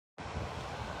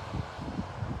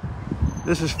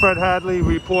This is Fred Hadley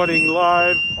reporting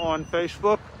live on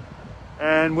Facebook,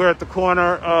 and we're at the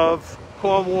corner of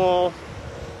Cornwall,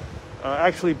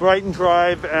 actually Brighton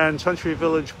Drive and Century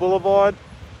Village Boulevard,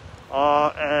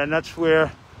 and that's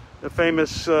where the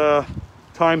famous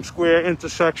Times Square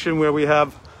intersection where we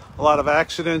have a lot of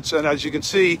accidents. And as you can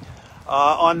see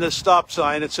on this stop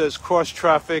sign, it says cross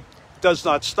traffic does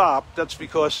not stop. That's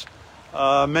because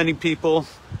many people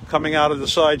coming out of the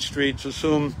side streets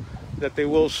assume that they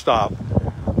will stop.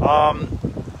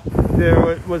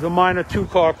 There was a minor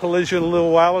two-car collision a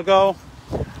little while ago,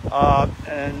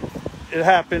 and it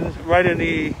happened right in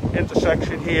the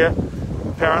intersection here.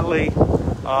 Apparently,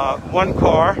 one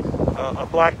car, a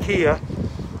black Kia,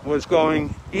 was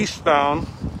going eastbound,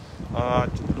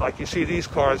 like you see these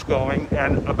cars going,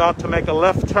 and about to make a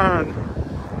left turn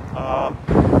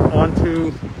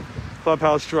onto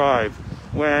Clubhouse Drive,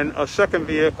 when a second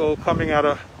vehicle coming out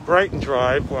of Brighton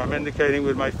Drive, where I'm indicating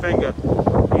with my finger,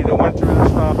 either went through the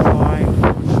stop sign,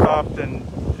 stopped, and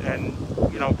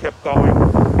kept going,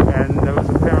 and there was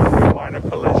apparently a minor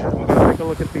collision. We're going to take a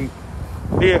look at the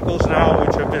vehicles now,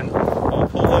 which have been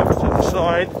pulled over to the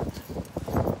side.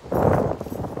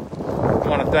 I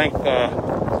want to thank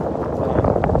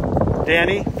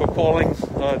Danny for calling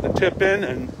the tip in,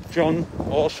 and Joan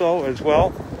also as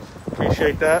well.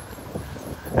 Appreciate that.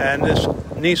 And this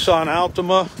Nissan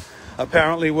Altima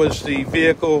apparently was the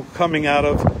vehicle coming out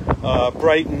of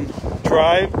Brighton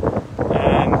Drive,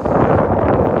 and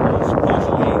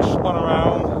supposedly spun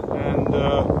around and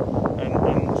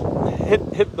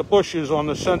hit the bushes on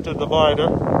the center divider,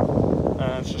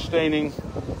 and sustaining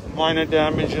minor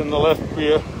damage in the left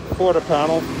rear quarter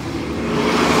panel.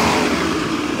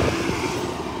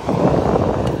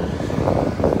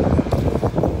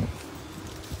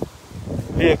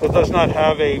 Vehicle does not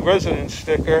have a residence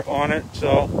sticker on it,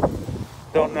 so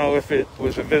don't know if it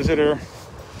was a visitor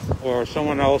or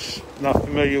someone else not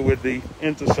familiar with the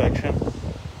intersection.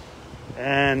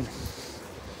 And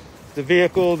the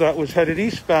vehicle that was headed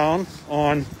eastbound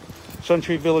on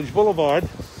Century Village Boulevard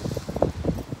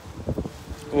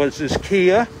was this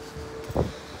Kia,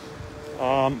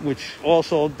 which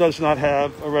also does not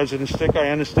have a residence sticker. I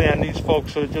understand these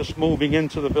folks are just moving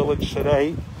into the village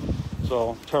today,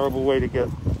 so terrible way to get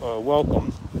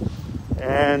welcomed.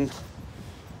 And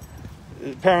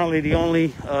apparently the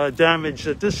only damage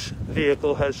that this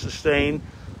vehicle has sustained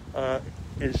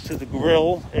is to the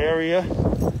grille area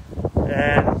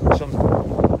and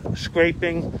some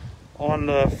scraping on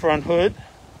the front hood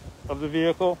of the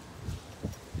vehicle.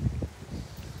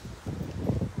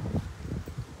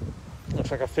 Looks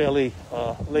like a fairly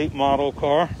late model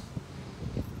car.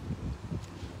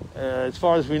 As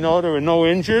far as we know, there are no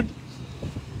injured,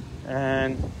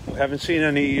 and we haven't seen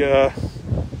any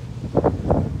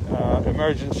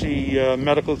emergency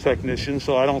medical technicians,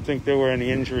 so I don't think there were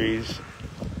any injuries.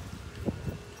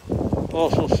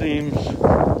 Also seems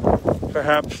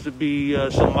perhaps to be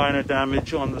some minor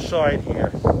damage on the side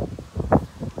here.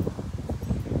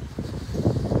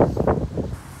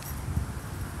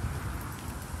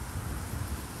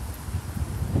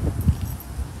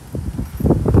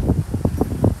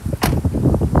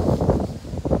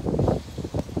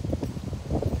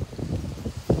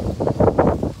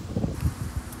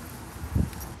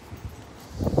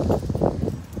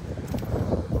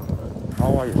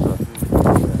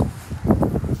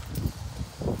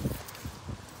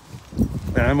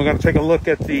 And we're going to take a look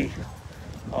at the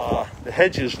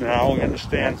hedges now. We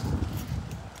understand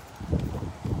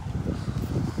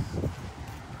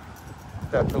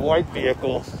that the white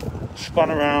vehicle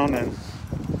spun around and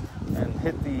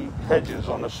hit the hedges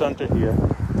on the center here.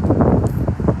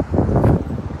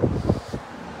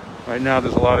 Right now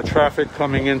there's a lot of traffic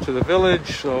coming into the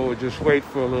village, so we'll just wait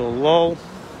for a little lull.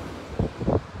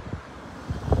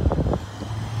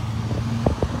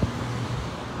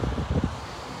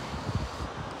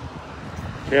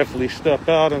 Carefully step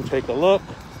out and take a look.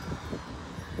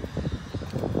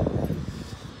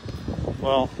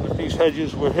 Well, if these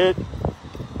hedges were hit,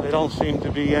 they don't seem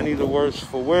to be any the worse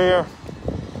for wear.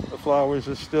 The flowers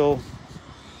are still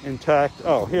intact.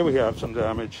 Oh, here we have some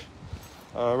damage.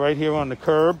 Right here on the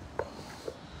curb.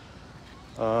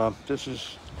 This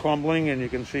is crumbling, and you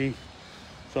can see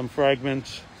some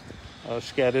fragments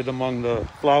scattered among the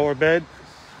flower bed.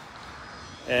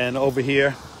 And over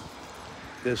here,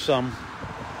 there's some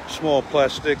small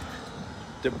plastic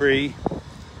debris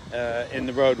in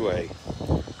the roadway.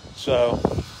 So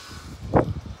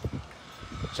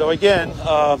again,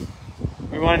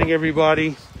 reminding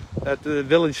everybody that the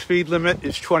village speed limit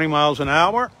is 20 miles an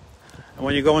hour. And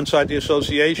when you go inside the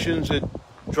associations, it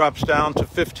drops down to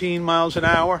 15 miles an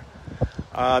hour.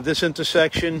 This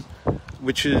intersection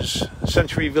which is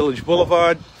Century Village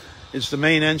Boulevard, is the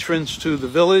main entrance to the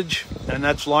village, and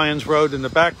that's Lyons Road in the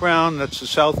background. That's the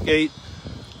south gate.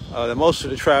 Most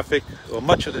of the traffic, or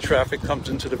much of the traffic, comes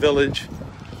into the village,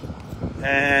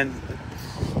 and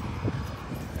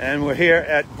we're here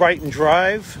at Brighton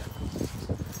Drive.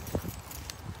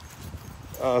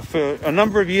 For a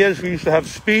number of years, we used to have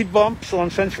speed bumps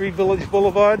on Century Village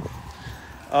Boulevard,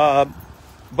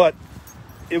 but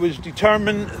it was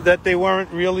determined that they weren't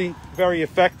really very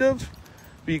effective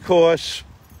because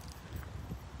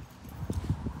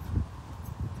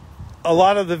a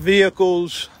lot of the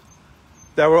vehicles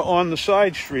that were on the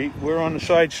side street, we're on the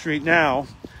side street now,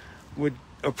 would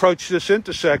approach this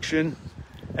intersection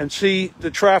and see the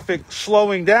traffic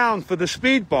slowing down for the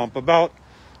speed bump. About,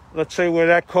 let's say, where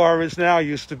that car is now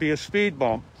used to be a speed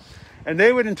bump. And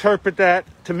they would interpret that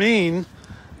to mean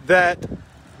that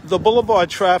the boulevard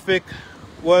traffic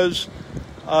was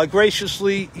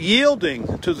graciously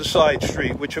yielding to the side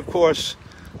street, which of course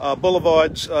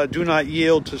boulevards do not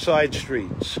yield to side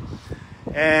streets.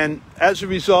 And as a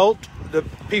result, the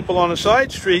people on the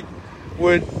side street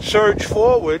would surge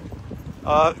forward,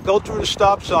 go through the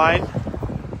stop sign,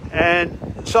 and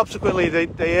subsequently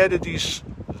they added these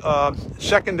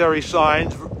secondary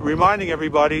signs reminding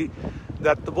everybody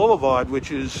that the boulevard,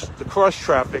 which is the cross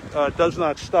traffic, does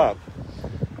not stop.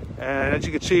 And as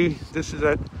you can see, this is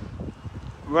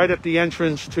right at the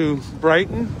entrance to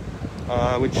Brighton,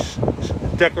 which is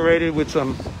decorated with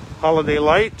some holiday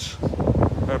lights.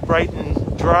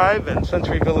 Brighton Drive and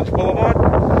Century Village Boulevard.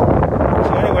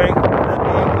 So anyway, that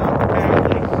vehicle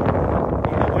apparently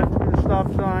either went through the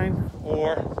stop sign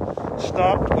or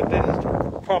stopped but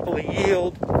didn't properly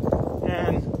yield.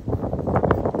 And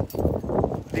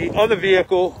the other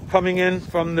vehicle coming in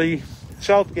from the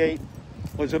south gate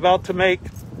was about to make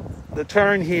the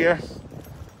turn here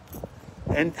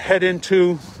and head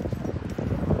into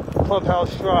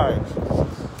Clubhouse Drive.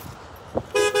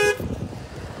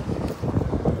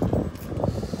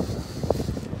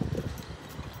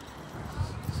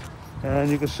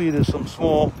 And you can see there's some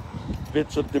small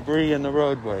bits of debris in the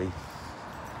roadway.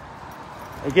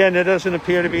 Again, there doesn't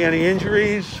appear to be any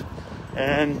injuries,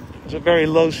 and it's a very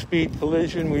low-speed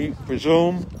collision, we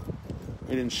presume.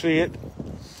 We didn't see it.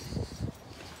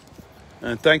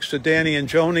 And thanks to Danny and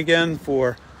Joan again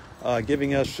for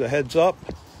giving us a heads up.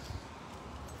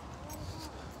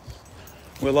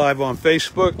 We're live on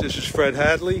Facebook. This is Fred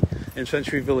Hadley in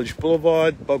Century Village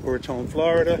Boulevard, Boca Raton,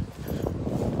 Florida.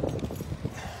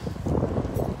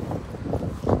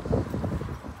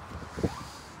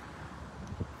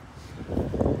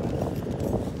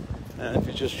 And if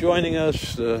you're just joining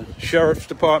us, the Sheriff's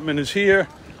Department is here,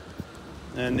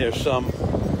 and there's some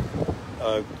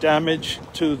damage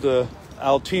to the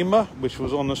Altima, which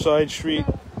was on the side street.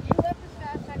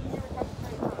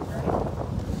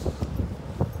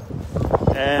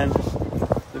 And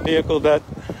the vehicle that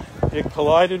it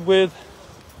collided with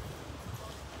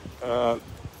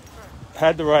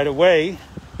had the right of way,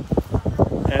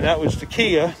 and that was the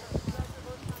Kia,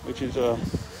 which is a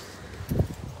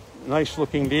nice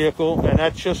looking vehicle, and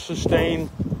that just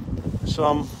sustained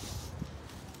some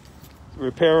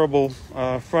repairable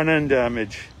front end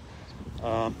damage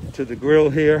to the grill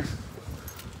here.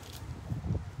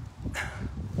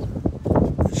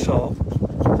 So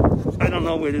I don't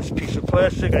know where this piece of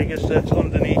plastic, I guess that's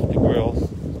underneath the grill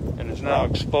and is now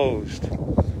exposed.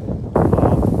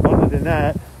 Other than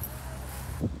that,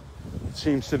 it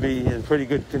seems to be in pretty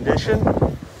good condition.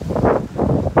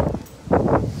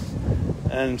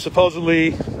 And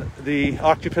supposedly the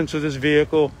occupants of this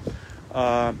vehicle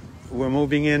were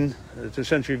moving in to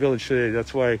Century Village today.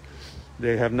 That's why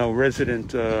they have no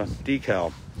resident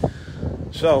decal.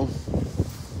 So,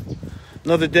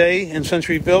 another day in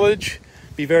Century Village.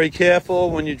 Be very careful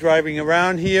when you're driving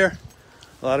around here.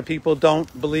 A lot of people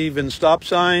don't believe in stop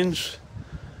signs.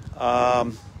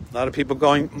 A lot of people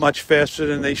going much faster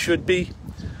than they should be.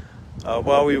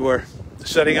 While we were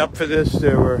setting up for this,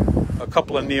 there were a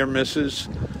couple of near misses.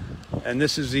 And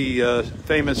this is the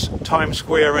famous Times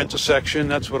Square intersection.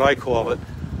 That's what I call it.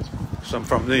 So I'm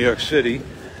from New York City.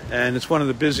 And it's one of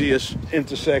the busiest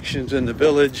intersections in the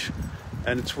village.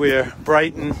 And it's where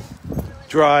Brighton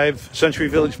Drive, Century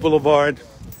Village Boulevard,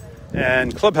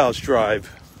 and Clubhouse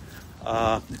Drive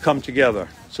come together.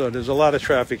 So there's a lot of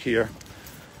traffic here.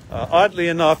 Oddly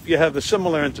enough, you have a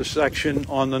similar intersection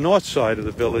on the north side of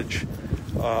the village,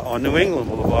 on New England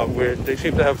Boulevard, where they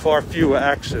seem to have far fewer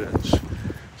accidents.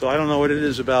 So I don't know what it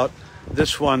is about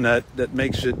this one that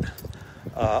makes it,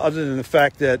 other than the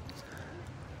fact that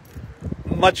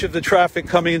much of the traffic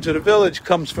coming into the village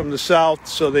comes from the south,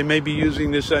 so they may be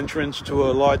using this entrance to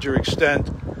a larger extent.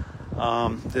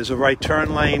 There's a right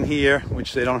turn lane here,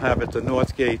 which they don't have at the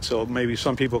north gate, so maybe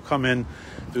some people come in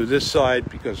through this side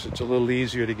because it's a little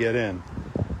easier to get in.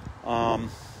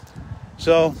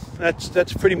 So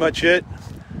that's pretty much it.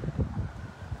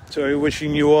 So we're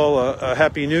wishing you all a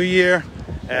happy new year,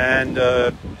 and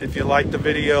if you like the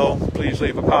video, please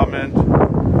leave a comment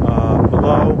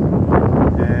below,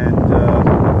 and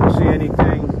if you see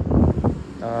anything,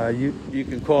 you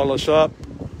can call us up.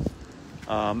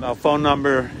 Our phone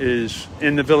number is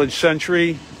in the Village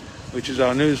Century, which is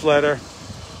our newsletter,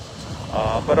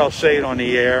 but I'll say it on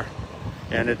the air,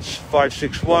 and it's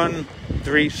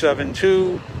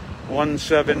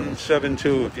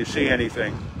 561-372-1772. If you see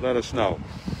anything, let us know.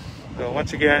 So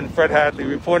once again, Fred Hadley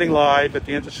reporting live at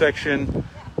the intersection,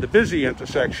 the busy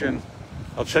intersection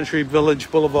of Century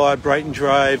Village Boulevard, Brighton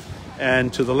Drive,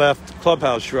 and to the left,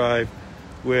 Clubhouse Drive,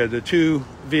 where the two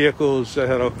vehicles that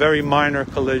had a very minor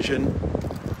collision.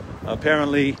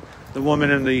 Apparently, the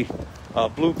woman in the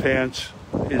blue pants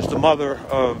is the mother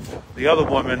of the other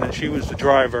woman, and she was the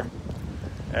driver,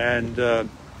 and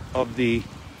of the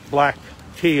black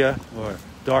Kia, or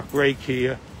dark gray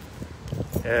Kia,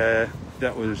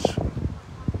 that was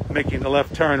making the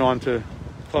left turn onto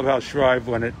Clubhouse Drive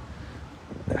when it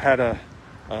had a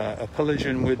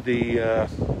collision with the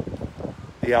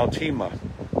Altima,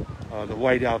 the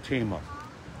white Altima.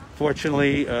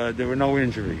 Fortunately, there were no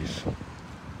injuries.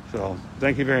 So,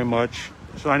 thank you very much.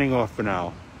 Signing off for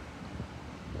now.